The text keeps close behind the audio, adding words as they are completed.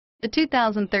The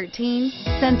 2013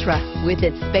 Sentra. With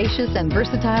its spacious and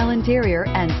versatile interior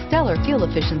and stellar fuel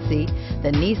efficiency, the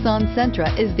Nissan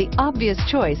Sentra is the obvious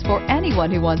choice for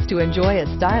anyone who wants to enjoy a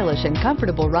stylish and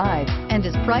comfortable ride and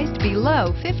is priced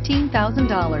below $15,000.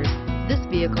 This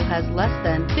vehicle has less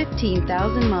than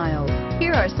 15,000 miles.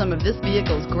 Here are some of this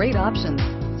vehicle's great options: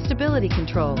 stability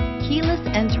control, keyless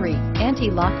entry,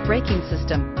 anti-lock braking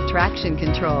system, traction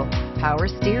control, power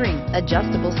steering,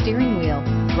 adjustable steering wheel,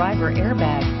 driver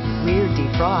airbag, rear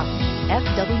defrost,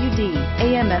 FWD,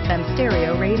 AM/FM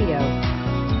stereo radio.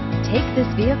 Take this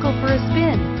vehicle for a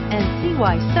spin and see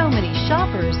why so many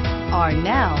shoppers are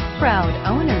now proud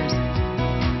owners.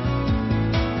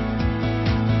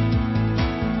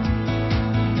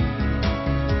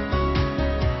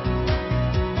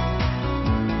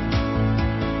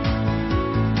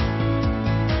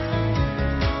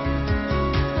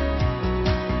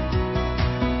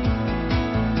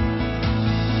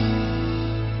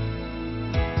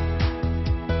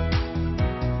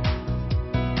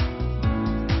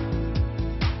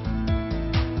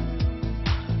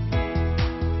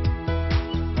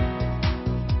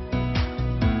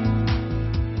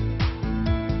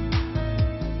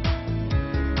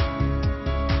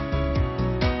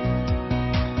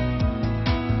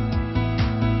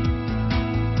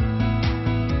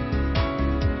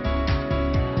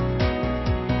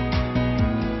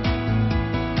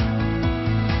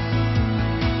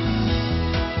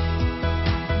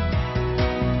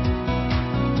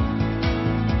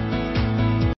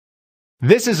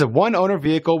 This is a one-owner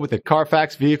vehicle with a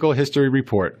Carfax Vehicle History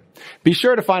Report. Be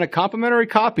sure to find a complimentary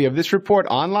copy of this report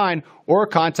online or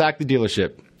contact the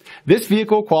dealership. This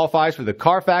vehicle qualifies for the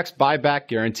Carfax Buyback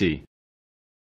Guarantee.